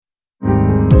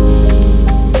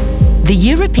The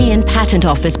European Patent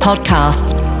Office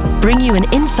podcasts bring you an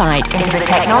insight into the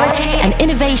technology and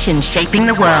innovation shaping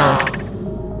the world.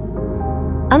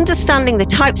 Understanding the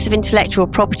types of intellectual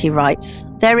property rights,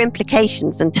 their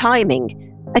implications and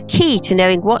timing are key to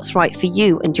knowing what's right for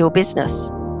you and your business.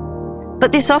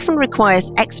 But this often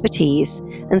requires expertise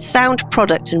and sound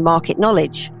product and market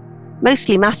knowledge,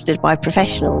 mostly mastered by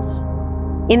professionals.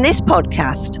 In this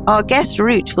podcast, our guest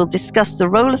Ruth will discuss the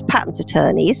role of patent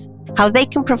attorneys, how they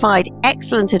can provide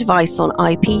excellent advice on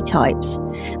IP types,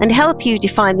 and help you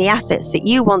define the assets that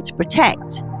you want to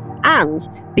protect and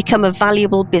become a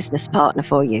valuable business partner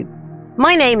for you.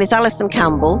 My name is Alison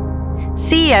Campbell,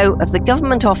 CEO of the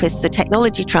Government Office for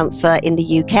Technology Transfer in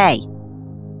the UK.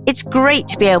 It's great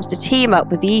to be able to team up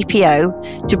with the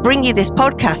EPO to bring you this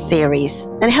podcast series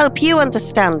and help you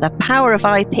understand the power of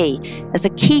IP as a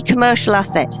key commercial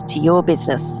asset to your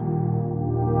business.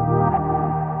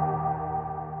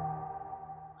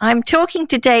 I'm talking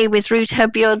today with Ruth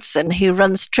Herbjørnsen, who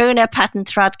runs Trona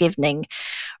Patentrådgivning.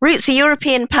 Ruth's a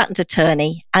European patent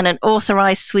attorney and an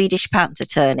authorised Swedish patent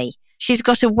attorney. She's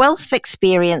got a wealth of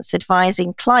experience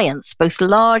advising clients, both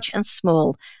large and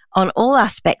small, on all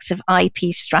aspects of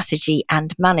IP strategy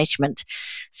and management.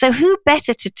 So who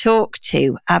better to talk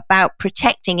to about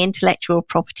protecting intellectual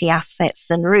property assets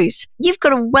than Ruth? You've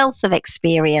got a wealth of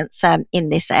experience in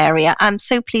this area. I'm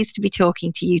so pleased to be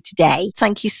talking to you today.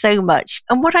 Thank you so much.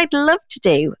 And what I'd love to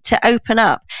do to open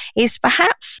up is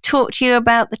perhaps talk to you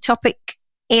about the topic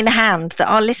in hand that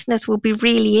our listeners will be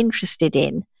really interested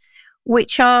in,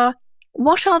 which are,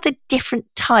 what are the different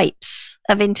types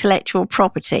of intellectual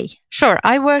property? Sure.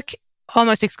 I work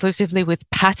almost exclusively with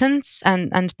patents,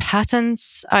 and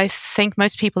patents, I think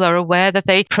most people are aware that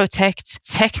they protect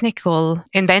technical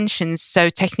inventions, so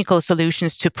technical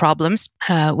solutions to problems,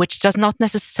 which does not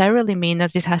necessarily mean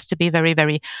that it has to be very,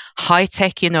 very high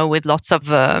tech, with lots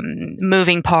of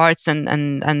moving parts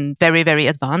and very, very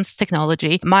advanced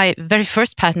technology. My very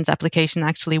first patent application,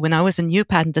 actually, when I was a new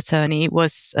patent attorney,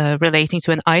 was relating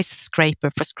to an ice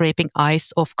scraper for scraping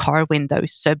ice off car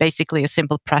windows. So basically a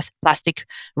simple plastic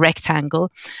rectangle.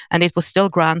 And it was still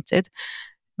granted.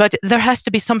 But there has to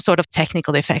be some sort of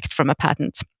technical effect from a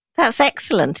patent. That's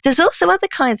excellent. There's also other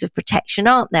kinds of protection,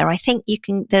 aren't there? I think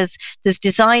there's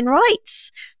design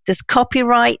rights, there's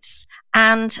copyrights,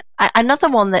 and another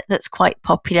one that's quite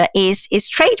popular is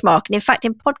trademark. And in fact,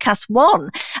 in podcast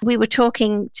 1, we were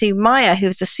talking to Maya,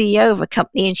 who's the CEO of a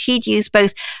company, and she'd use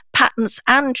both patents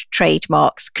and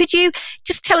trademarks. Could you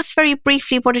just tell us very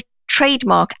briefly what a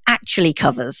trademark actually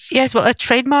covers? Yes, well, a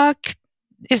trademark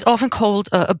is often called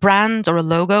a brand or a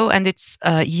logo, and it's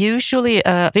usually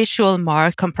a visual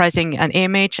mark comprising an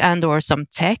image and or some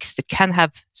text. It can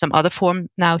have some other form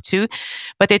now too,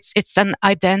 but it's an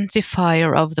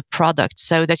identifier of the product,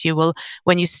 so that you will,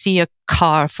 when you see a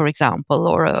car, for example,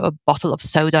 or a bottle of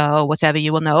soda or whatever,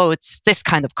 you will know, oh, it's this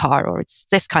kind of car or it's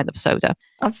this kind of soda.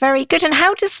 Oh, very good. And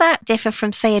how does that differ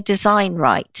from, say, a design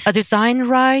right? A design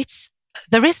right,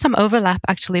 there is some overlap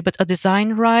actually, but a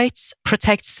design right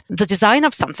protects the design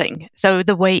of something. So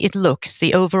the way it looks,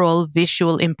 the overall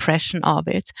visual impression of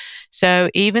it. So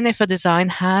even if a design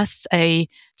has a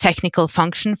technical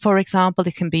function, for example,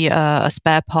 it can be a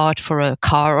spare part for a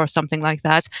car or something like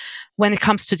that. When it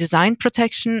comes to design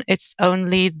protection, it's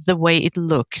only the way it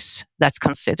looks that's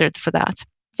considered for that.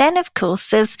 Then, of course,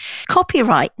 there's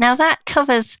copyright. Now, that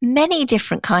covers many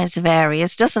different kinds of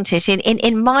areas, doesn't it?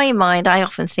 In my mind, I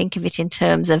often think of it in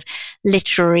terms of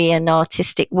literary and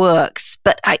artistic works.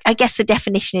 But I guess the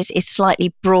definition is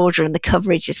slightly broader and the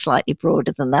coverage is slightly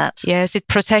broader than that. Yes, it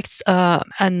protects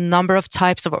a number of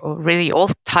types of, or really all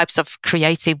types of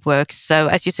creative works. So,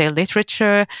 as you say,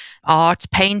 literature, art,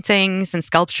 paintings and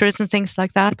sculptures and things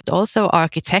like that, but also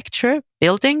architecture,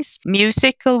 buildings,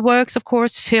 musical works, of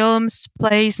course, films,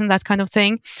 plays, and that kind of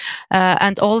thing.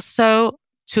 And also,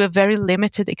 to a very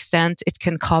limited extent, it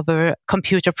can cover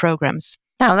computer programs.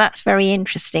 Now, that's very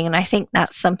interesting. And I think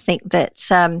that's something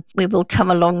that we will come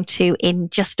along to in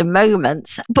just a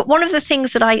moment. But one of the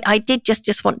things that I did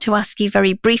just want to ask you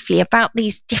very briefly about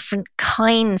these different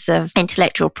kinds of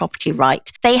intellectual property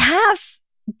right. They have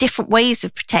different ways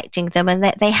of protecting them, and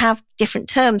they have different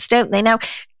terms, don't they? Now,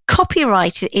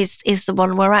 copyright is the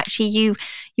one where actually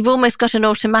you've almost got an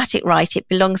automatic right. It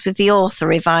belongs with the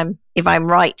author if I'm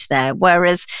right there.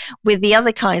 Whereas with the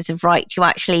other kinds of right, you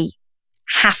actually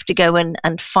have to go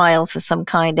and file for some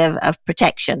kind of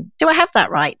protection. Do I have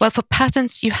that right? Well, for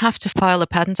patents, you have to file a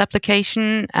patent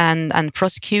application and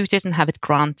prosecute it and have it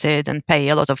granted and pay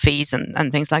a lot of fees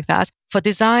and things like that. For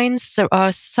designs, there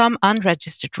are some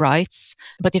unregistered rights,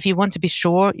 but if you want to be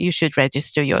sure, you should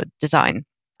register your design.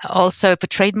 Also, for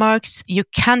trademarks, you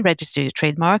can register your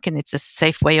trademark, and it's a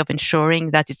safe way of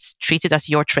ensuring that it's treated as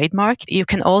your trademark. You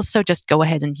can also just go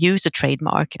ahead and use a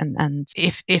trademark, and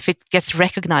if it gets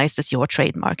recognized as your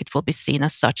trademark, it will be seen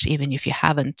as such, even if you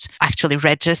haven't actually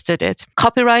registered it.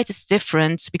 Copyright is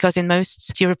different because in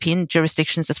most European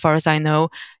jurisdictions, as far as I know,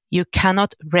 you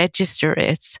cannot register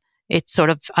it. It's sort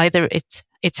of either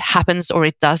it happens or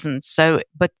it doesn't. So,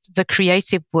 but the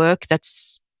creative work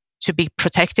that's to be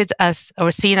protected as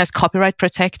or seen as copyright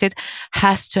protected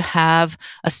has to have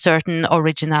a certain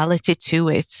originality to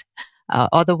it.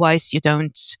 Otherwise,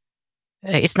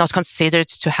 it's not considered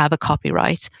to have a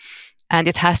copyright. And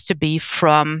it has to be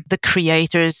from the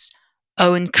creator's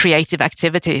own creative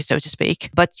activity, so to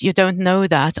speak. But you don't know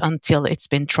that until it's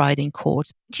been tried in court.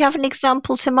 Do you have an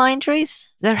example to mind, Ruth?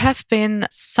 There have been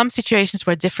some situations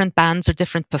where different bands or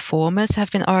different performers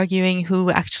have been arguing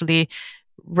who actually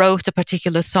wrote a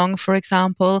particular song, for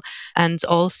example, and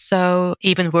also,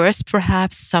 even worse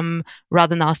perhaps, some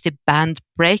rather nasty band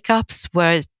breakups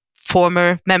where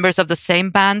former members of the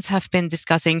same band have been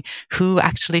discussing who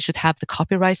actually should have the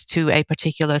copyrights to a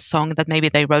particular song that maybe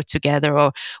they wrote together,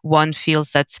 or one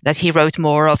feels that he wrote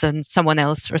more of than someone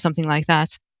else or something like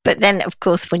that. But then, of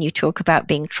course, when you talk about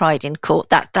being tried in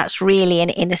court, that's really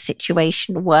in a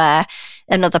situation where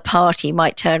another party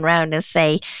might turn around and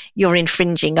say, you're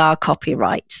infringing our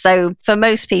copyright. So for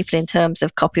most people, in terms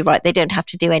of copyright, they don't have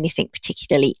to do anything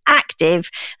particularly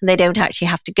active, and they don't actually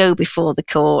have to go before the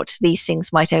court. These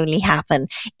things might only happen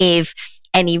if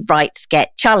any rights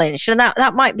get challenged. And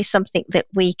that might be something that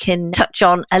we can touch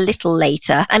on a little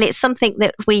later. And it's something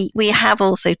that we have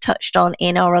also touched on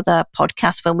in our other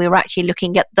podcast when we were actually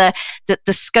looking at the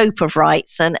scope of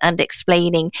rights and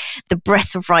explaining the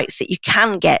breadth of rights that you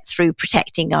can get through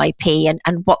protecting IP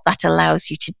and what that allows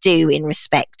you to do in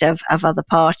respect of other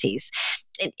parties.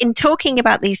 In talking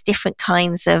about these different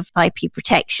kinds of IP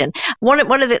protection, one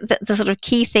of the sort of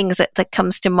key things that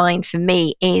comes to mind for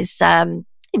me is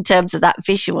in terms of that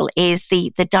visual is the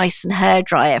Dyson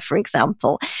hairdryer, for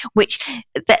example, which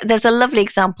there's a lovely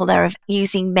example there of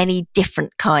using many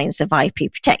different kinds of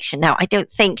IP protection. Now, I don't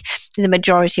think the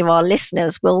majority of our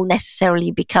listeners will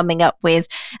necessarily be coming up with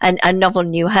a novel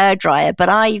new hairdryer, but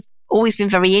I've always been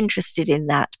very interested in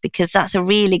that because that's a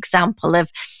real example of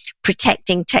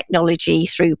protecting technology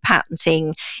through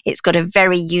patenting. It's got a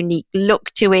very unique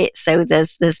look to it. So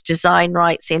there's design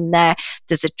rights in there.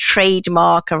 There's a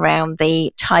trademark around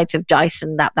the type of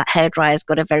Dyson that hairdryer's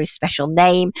got a very special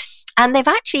name. And they've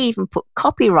actually even put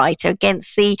copyright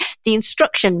against the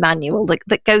instruction manual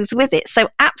that goes with it. So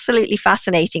absolutely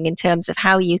fascinating in terms of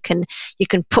how you can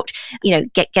put,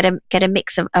 get a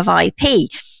mix of IP.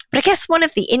 But I guess one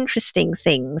of the interesting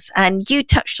things, and you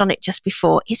touched on it just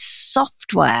before, is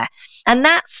software. And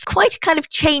that's quite a kind of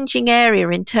changing area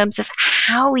in terms of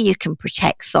how you can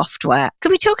protect software.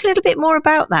 Could we talk a little bit more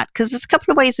about that? Because there's a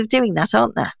couple of ways of doing that,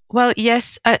 aren't there? Well,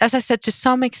 yes, as I said, to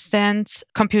some extent,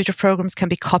 computer programs can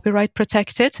be copyright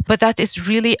protected, but that is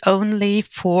really only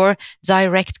for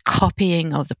direct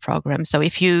copying of the program. So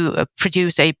if you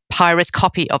produce a pirate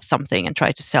copy of something and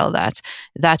try to sell that,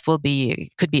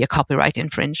 could be a copyright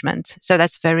infringement. So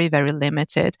that's very, very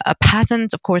limited. A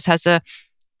patent, of course,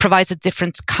 provides a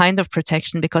different kind of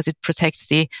protection because it protects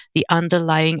the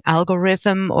underlying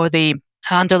algorithm or the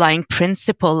underlying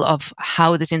principle of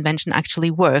how this invention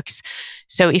actually works.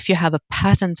 So if you have a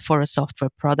patent for a software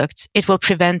product, it will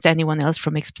prevent anyone else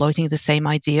from exploiting the same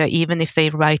idea, even if they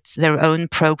write their own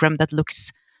program that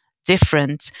looks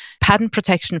different. Patent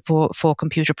protection for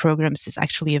computer programs is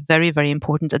actually a very, very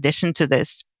important addition to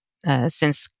this,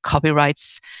 since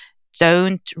copyrights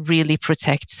don't really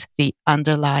protect the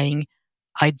underlying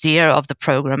idea of the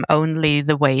program, only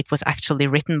the way it was actually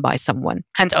written by someone,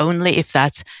 and only if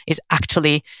that is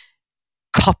actually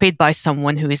copied by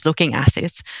someone who is looking at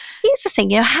it. Here's the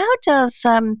thing, how does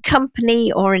a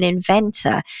company or an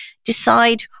inventor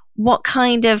decide what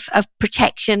kind of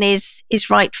protection is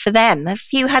right for them? Have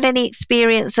you had any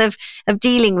experience of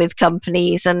dealing with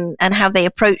companies and how they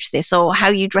approach this, or how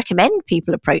you'd recommend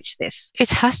people approach this? It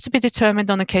has to be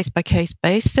determined on a case-by-case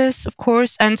basis, of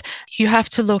course, and you have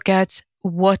to look at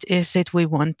what is it we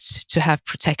want to have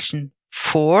protection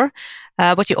for.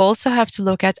 But you also have to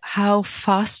look at how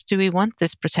fast do we want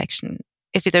this protection.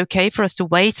 Is it okay for us to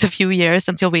wait a few years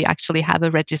until we actually have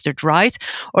a registered right?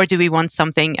 Or do we want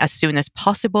something as soon as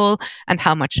possible? And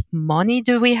how much money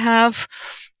do we have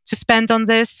to spend on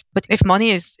this? But if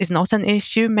money is not an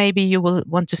issue, maybe you will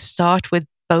want to start with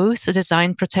both a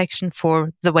design protection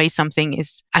for the way something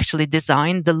is actually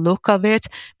designed, the look of it,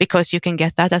 because you can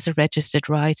get that as a registered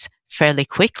right fairly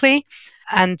quickly.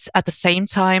 and at the same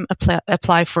time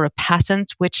apply for a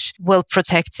patent which will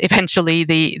protect eventually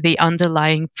the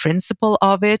underlying principle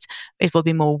of it. It will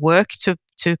be more work to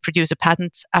produce a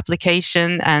patent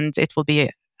application, and it will be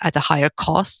at a higher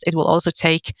cost. It will also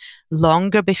take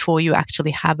longer before you actually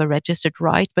have a registered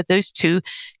right, but those two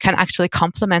can actually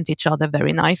complement each other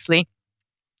very nicely.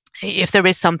 If there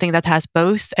is something that has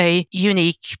both a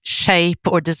unique shape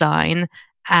or design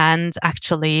and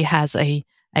actually has a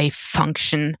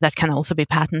function that can also be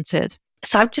patented.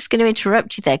 So I'm just going to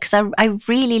interrupt you there because I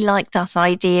really like that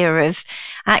idea of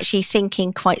actually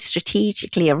thinking quite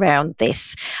strategically around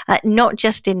this, not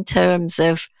just in terms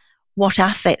of what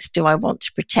assets do I want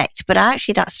to protect, but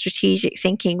actually that strategic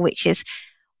thinking, which is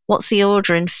what's the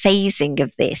order and phasing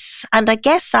of this? And I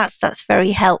guess that's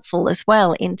very helpful as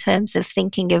well in terms of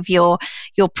thinking of your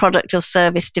product or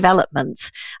service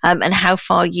development, and how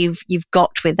far you've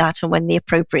got with that, and when the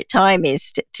appropriate time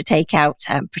is to take out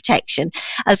protection,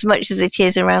 as much as it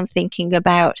is around thinking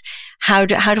about how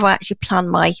do I actually plan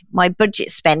my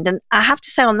budget spend. And I have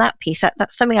to say on that piece,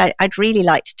 that's something I'd really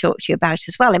like to talk to you about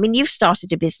as well. I mean, you've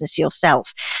started a business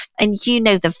yourself, and you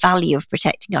know the value of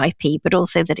protecting IP, but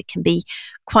also that it can be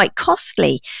quite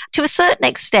costly. To a certain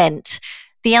extent,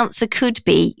 the answer could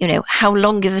be, how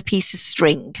long is a piece of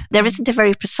string? There isn't a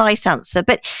very precise answer,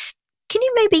 but can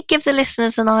you maybe give the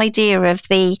listeners an idea of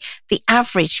the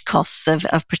average costs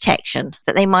of protection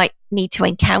that they might need to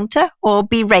encounter or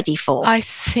be ready for? I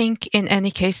think in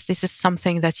any case, this is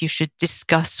something that you should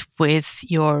discuss with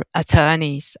your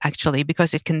attorneys, actually,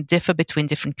 because it can differ between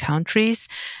different countries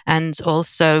and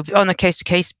also on a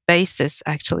case-to-case basis,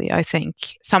 actually. I think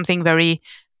something very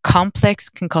complex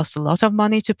can cost a lot of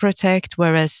money to protect,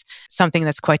 whereas something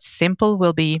that's quite simple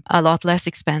will be a lot less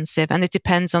expensive. And it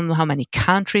depends on how many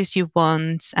countries you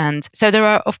want. And so there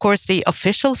are, of course, the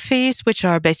official fees, which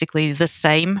are basically the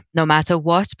same no matter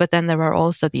what. But then there are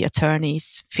also the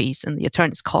attorney's fees and the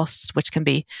attorney's costs, which can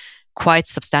be quite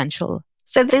substantial.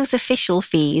 So those official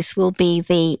fees will be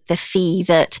the fee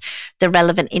that the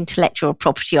relevant intellectual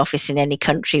property office in any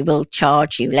country will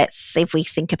charge you. Let's say if we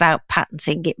think about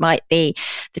patenting, it might be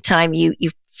the time you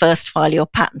first file your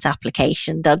patent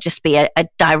application, there'll just be a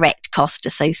direct cost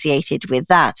associated with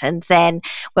that. And then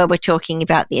where we're talking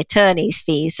about the attorney's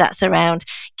fees, that's around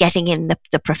getting in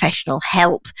the professional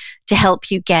help to help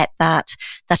you get that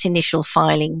initial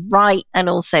filing right, and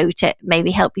also to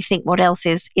maybe help you think what else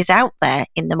is out there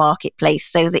in the marketplace,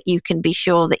 so that you can be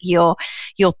sure that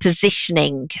you're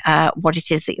positioning what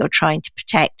it is that you're trying to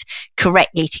protect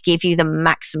correctly to give you the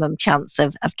maximum chance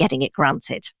of getting it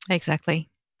granted. Exactly.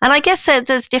 And I guess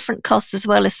there's different costs as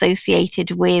well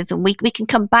associated with, and we can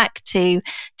come back to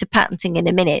patenting in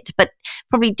a minute, but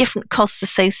probably different costs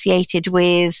associated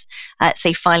with,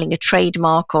 say, filing a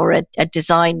trademark or a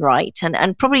design right,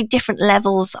 and probably different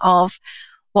levels of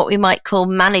what we might call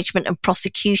management and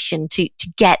prosecution to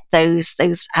get those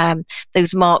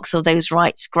marks or those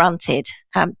rights granted.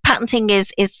 Patenting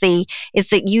is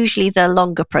usually the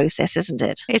longer process, isn't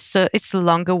it? It's the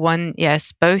longer one,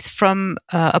 yes, both from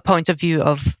a point of view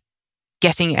of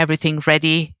getting everything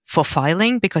ready for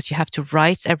filing, because you have to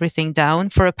write everything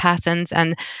down for a patent,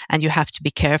 and you have to be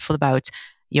careful about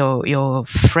your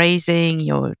phrasing,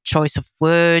 your choice of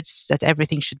words, that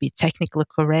everything should be technically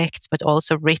correct, but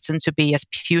also written to be as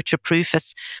future-proof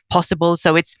as possible.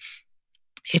 So it's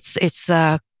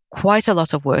quite a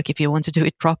lot of work if you want to do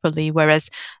it properly, whereas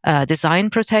design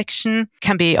protection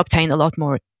can be obtained a lot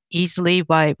more easily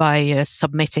by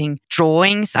submitting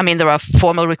drawings. I mean, there are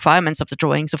formal requirements of the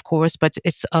drawings, of course, but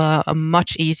it's a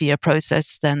much easier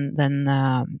process than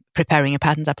preparing a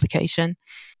patent application.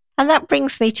 And that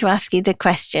brings me to ask you the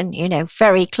question,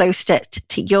 very close to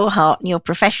your heart and your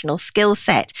professional skill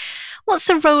set. What's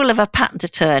the role of a patent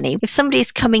attorney if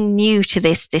somebody's coming new to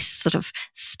this sort of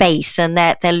space and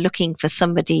they're looking for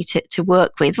somebody to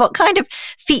work with? What kind of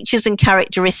features and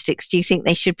characteristics do you think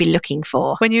they should be looking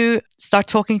for? When you start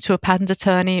talking to a patent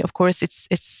attorney, of course,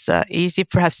 it's easy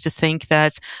perhaps to think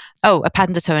that, a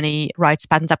patent attorney writes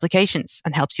patent applications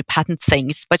and helps you patent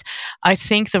things. But I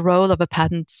think the role of a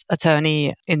patent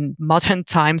attorney in modern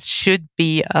times should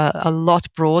be a lot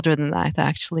broader than that,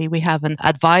 actually. We have an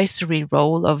advisory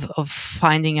role of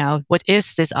finding out what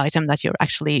is this item that you're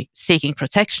actually seeking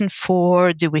protection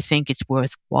for? Do we think it's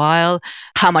worthwhile?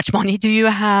 How much money do you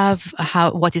have?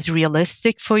 What is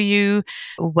realistic for you?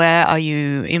 Where are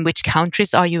you? In which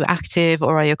countries are you active,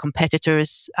 or are your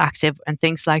competitors active, and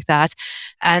things like that?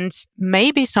 And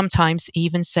maybe sometimes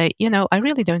even say, I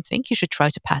really don't think you should try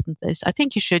to patent this. I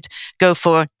think you should go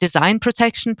for design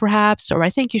protection, perhaps, or I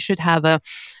think you should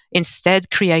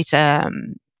instead create a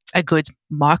good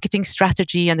marketing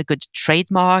strategy and a good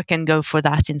trademark and go for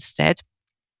that instead.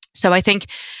 So I think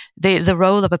the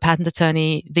role of a patent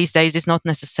attorney these days is not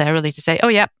necessarily to say, oh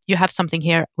yeah, you have something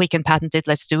here, we can patent it,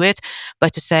 let's do it.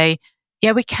 But to say,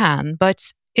 yeah, we can,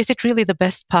 but is it really the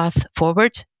best path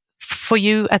forward for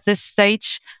you at this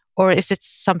stage? Or is it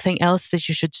something else that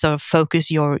you should sort of focus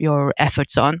your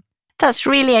efforts on? That's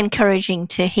really encouraging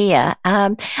to hear.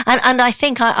 And I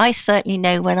think I certainly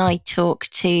know when I talk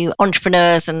to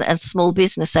entrepreneurs and small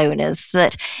business owners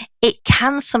that it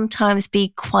can sometimes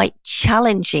be quite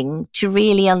challenging to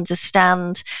really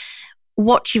understand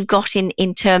what you've got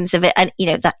in terms of it, and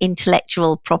that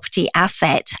intellectual property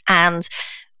asset, and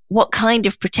what kind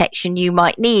of protection you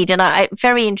might need. And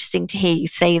very interesting to hear you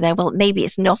say there, well, maybe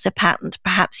it's not a patent.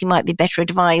 Perhaps you might be better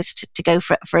advised to go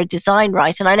for a design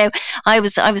right. And I know I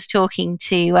was talking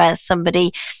to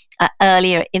somebody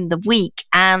earlier in the week,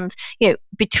 and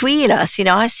between us,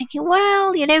 I was thinking,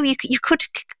 well, you could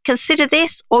consider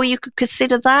this, or you could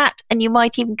consider that, and you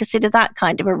might even consider that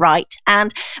kind of a right.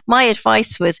 And my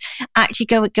advice was actually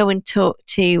go and talk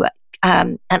to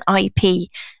an IP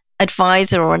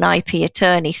advisor or an IP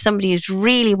attorney, somebody who's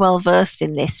really well versed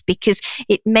in this, because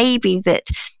it may be that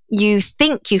you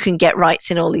think you can get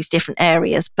rights in all these different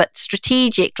areas, but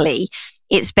strategically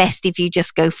it's best if you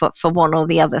just go for one or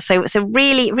the other. So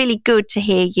really, really good to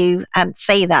hear you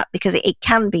say that, because it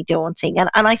can be daunting. And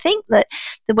I think that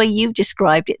the way you've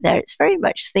described it there, it's very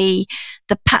much the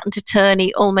patent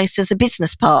attorney almost as a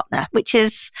business partner, which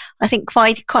is, I think,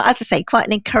 quite, as I say, quite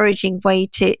an encouraging way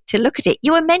to look at it.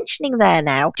 You were mentioning there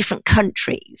now different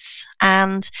countries,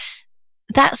 and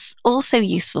that's also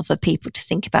useful for people to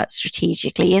think about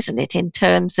strategically, isn't it, in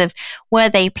terms of where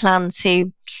they plan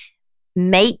to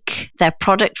make their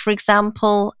product, for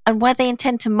example, and where they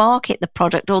intend to market the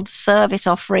product or the service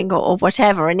offering or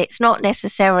whatever. And it's not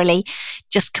necessarily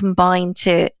just combined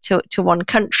to one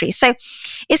country. So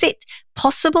is it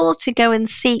possible to go and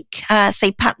seek,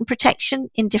 say, patent protection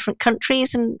in different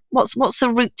countries? And what's the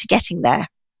route to getting there?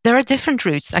 There are different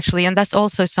routes, actually, and that's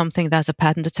also something that a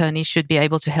patent attorney should be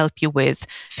able to help you with,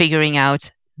 figuring out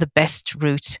the best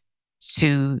route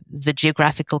to the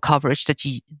geographical coverage that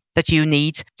you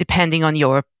need, depending on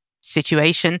your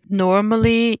situation.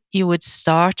 Normally, you would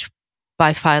start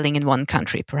by filing in one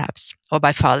country, perhaps, or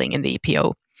by filing in the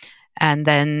EPO. And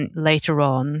then later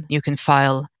on, you can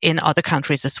file in other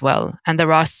countries as well. And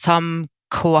there are some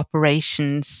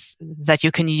cooperations that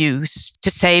you can use to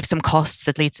save some costs,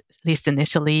 at least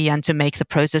initially, and to make the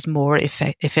process more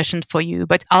efficient for you.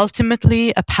 But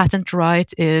ultimately, a patent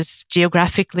right is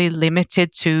geographically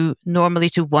limited normally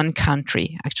to one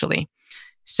country, actually.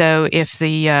 So if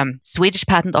the Swedish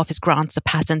Patent Office grants a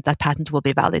patent, that patent will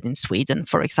be valid in Sweden,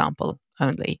 for example,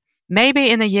 only. Maybe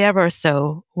in a year or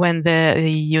so, when the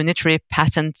unitary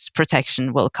patent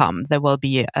protection will come, there will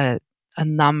be a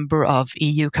number of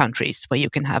EU countries where you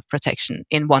can have protection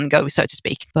in one go, so to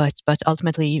speak. But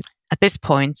ultimately, at this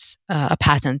point, a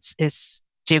patent is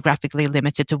geographically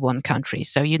limited to one country.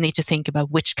 So you need to think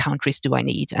about which countries do I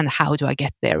need and how do I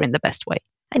get there in the best way.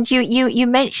 And you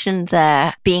mentioned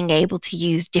there being able to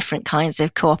use different kinds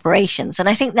of cooperations, and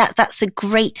I think that's a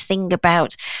great thing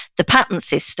about the patent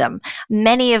system.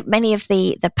 Many of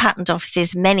the patent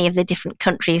offices, many of the different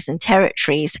countries and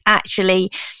territories actually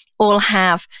all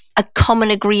have a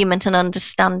common agreement and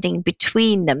understanding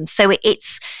between them. So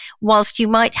it's, whilst you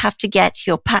might have to get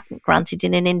your patent granted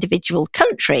in an individual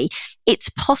country, it's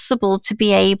possible to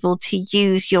be able to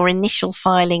use your initial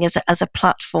filing as a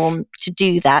platform to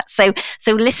do that. So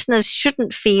listeners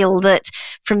shouldn't feel that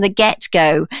from the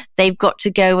get-go, they've got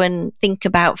to go and think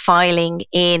about filing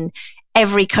in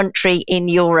every country in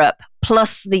Europe,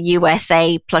 plus the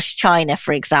USA, plus China,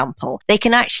 for example. They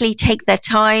can actually take their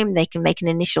time. They can make an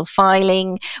initial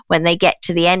filing. When they get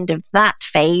to the end of that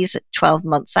phase, 12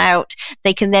 months out,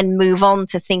 they can then move on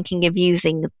to thinking of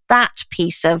using that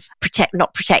piece of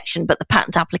not protection, but the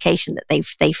patent application that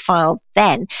they filed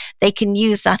then. They can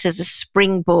use that as a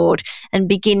springboard and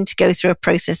begin to go through a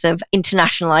process of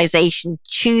internationalization,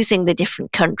 choosing the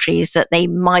different countries that they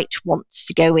might want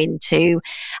to go into.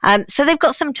 So they've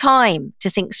got some time to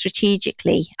think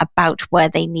strategically about where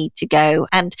they need to go,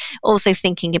 and also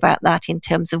thinking about that in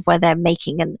terms of where they're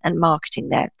making and marketing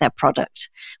their product,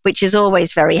 which is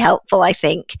always very helpful, I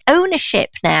think. Ownership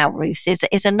now, Ruth,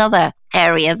 is another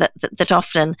area that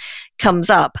often comes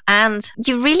up. And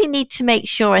you really need to make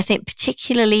sure, I think,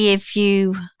 particularly if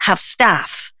you have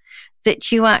staff, that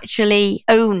you actually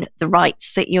own the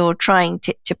rights that you're trying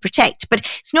to protect. But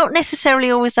it's not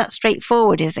necessarily always that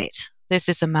straightforward, is it? This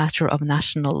is a matter of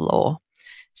national law.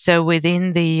 So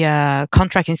within the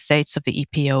contracting states of the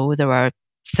EPO, there are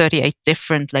 38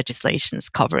 different legislations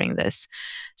covering this.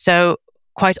 So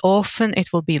quite often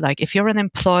it will be like if you're an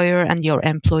employer and your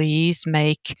employees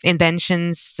make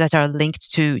inventions that are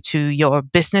linked to your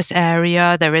business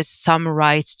area, there is some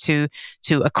right to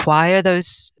acquire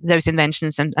those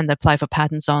inventions and apply for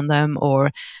patents on them,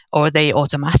 or they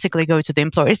automatically go to the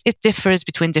employer. It differs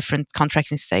between different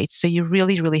contracting states. So you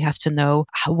really, really have to know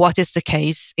what is the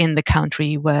case in the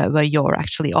country where you're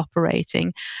actually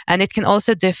operating. And it can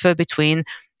also differ between,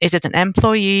 is it an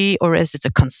employee or is it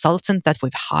a consultant that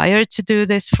we've hired to do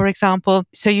this, for example?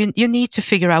 So you need to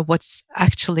figure out what's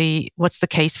the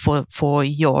case for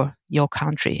your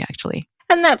country, actually.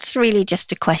 And that's really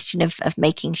just a question of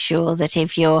making sure that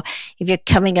if you're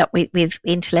coming up with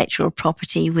intellectual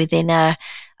property within a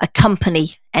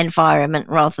company environment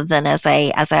rather than as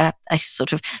a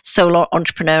sort of solo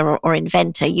entrepreneur or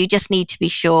inventor, you just need to be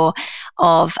sure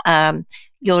of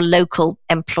your local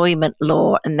employment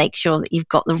law and make sure that you've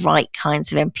got the right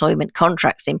kinds of employment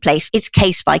contracts in place. It's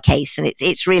case by case, and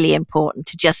it's really important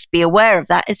to just be aware of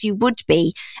that, as you would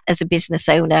be as a business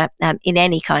owner in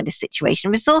any kind of situation.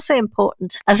 But it's also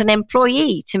important as an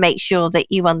employee to make sure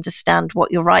that you understand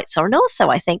what your rights are, and also,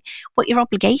 I think, what your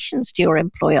obligations to your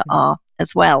employer are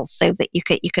as well, so that you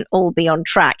can all be on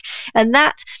track. And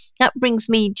that brings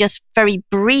me just very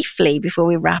briefly before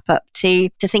we wrap up to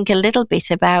think a little bit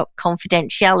about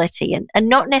confidentiality and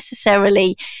not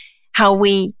necessarily how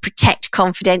we protect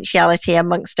confidentiality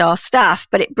amongst our staff,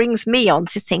 but it brings me on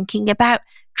to thinking about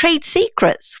trade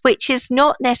secrets, which is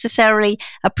not necessarily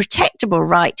a protectable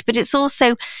right, but it's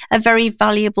also a very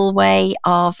valuable way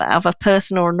of a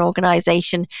person or an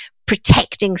organization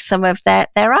protecting some of their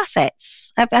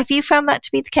assets. Have you found that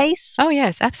to be the case? Oh,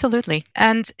 yes, absolutely.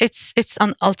 And it's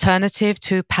an alternative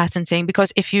to patenting,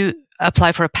 because if you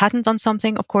apply for a patent on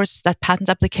something, of course, that patent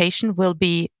application will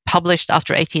be published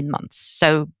after 18 months.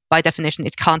 So by definition,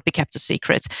 it can't be kept a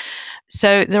secret.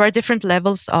 So there are different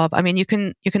levels of, you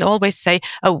can always say,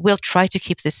 oh, we'll try to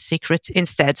keep this secret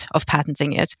instead of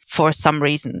patenting it for some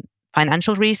reason,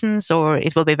 financial reasons, or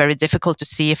it will be very difficult to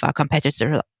see if our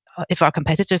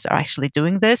competitors are actually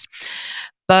doing this.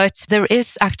 But there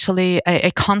is actually a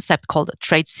concept called a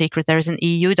trade secret. There is an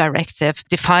EU directive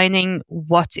defining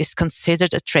what is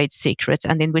considered a trade secret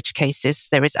and in which cases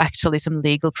there is actually some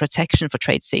legal protection for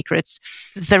trade secrets.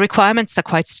 The requirements are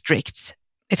quite strict.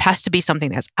 It has to be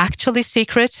something that's actually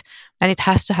secret, and it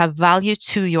has to have value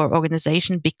to your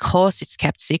organization because it's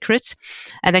kept secret.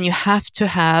 And then you have to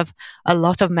have a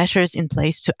lot of measures in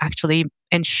place to actually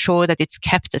ensure that it's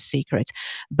kept a secret,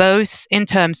 both in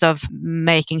terms of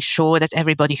making sure that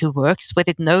everybody who works with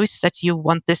it knows that you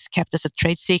want this kept as a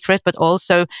trade secret, but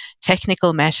also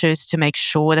technical measures to make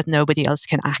sure that nobody else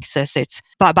can access it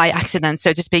by accident,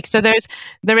 so to speak. So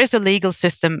there is a legal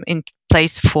system in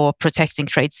place for protecting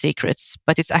trade secrets,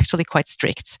 but it's actually quite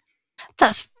strict.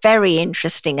 That's very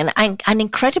interesting and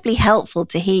incredibly helpful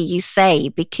to hear you say,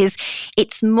 because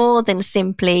it's more than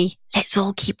simply, let's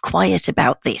all keep quiet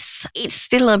about this. It's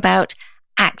still about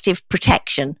active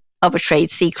protection of a trade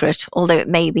secret, although it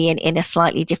may be in a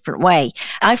slightly different way.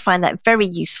 I find that very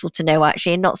useful to know,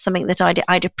 actually, and not something that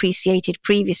I'd appreciated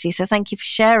previously. So thank you for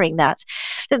sharing that.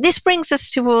 But this brings us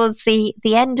towards the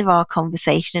end of our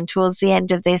conversation and towards the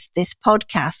end of this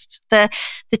podcast. The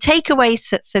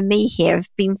takeaways for me here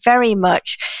have been very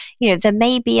much, there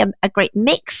may be a great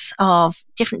mix of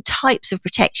different types of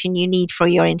protection you need for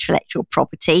your intellectual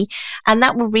property, and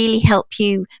that will really help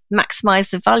you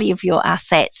maximize the value of your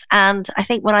assets. And I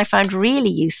think what I found really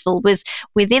useful was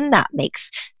within that mix,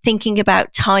 thinking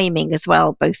about timing as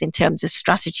well, both in terms of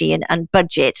strategy and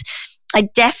budget. I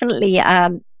definitely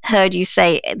heard you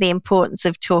say the importance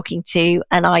of talking to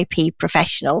an IP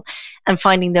professional and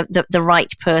finding the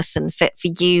right person for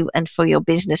you and for your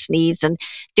business needs. And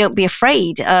don't be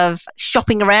afraid of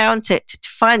shopping around to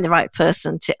find the right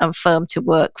person and firm to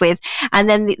work with. And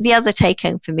then the other take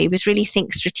home for me was really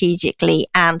think strategically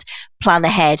and plan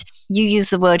ahead. You use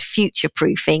the word future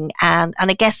proofing, and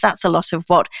I guess that's a lot of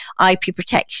what IP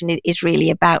protection is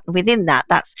really about. And within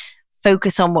that's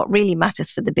focus on what really matters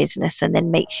for the business and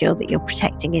then make sure that you're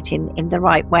protecting it in the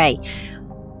right way.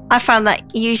 I found that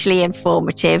hugely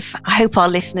informative. I hope our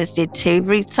listeners did too.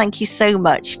 Ruth, thank you so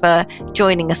much for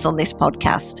joining us on this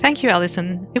podcast. Thank you,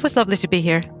 Alison. It was lovely to be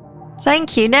here.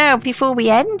 Thank you. Now, before we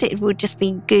end, it would just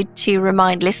be good to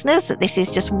remind listeners that this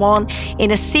is just one in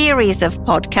a series of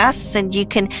podcasts, and you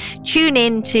can tune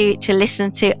in to listen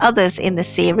to others in the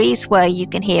series where you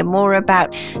can hear more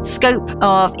about scope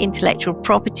of intellectual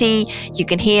property. You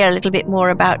can hear a little bit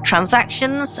more about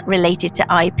transactions related to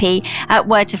IP,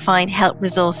 where to find help,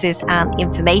 resources and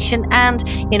information. And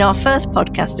in our first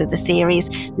podcast of the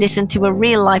series, listen to a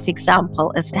real life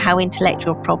example as to how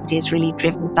intellectual property has really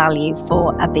driven value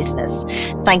for a business.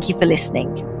 business. Thank you for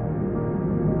listening.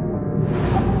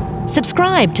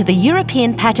 Subscribe to the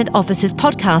European Patent Office's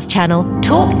podcast channel,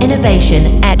 Talk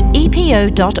Innovation, at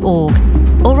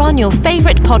epo.org or on your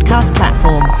favourite podcast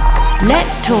platform.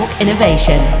 Let's talk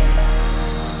innovation.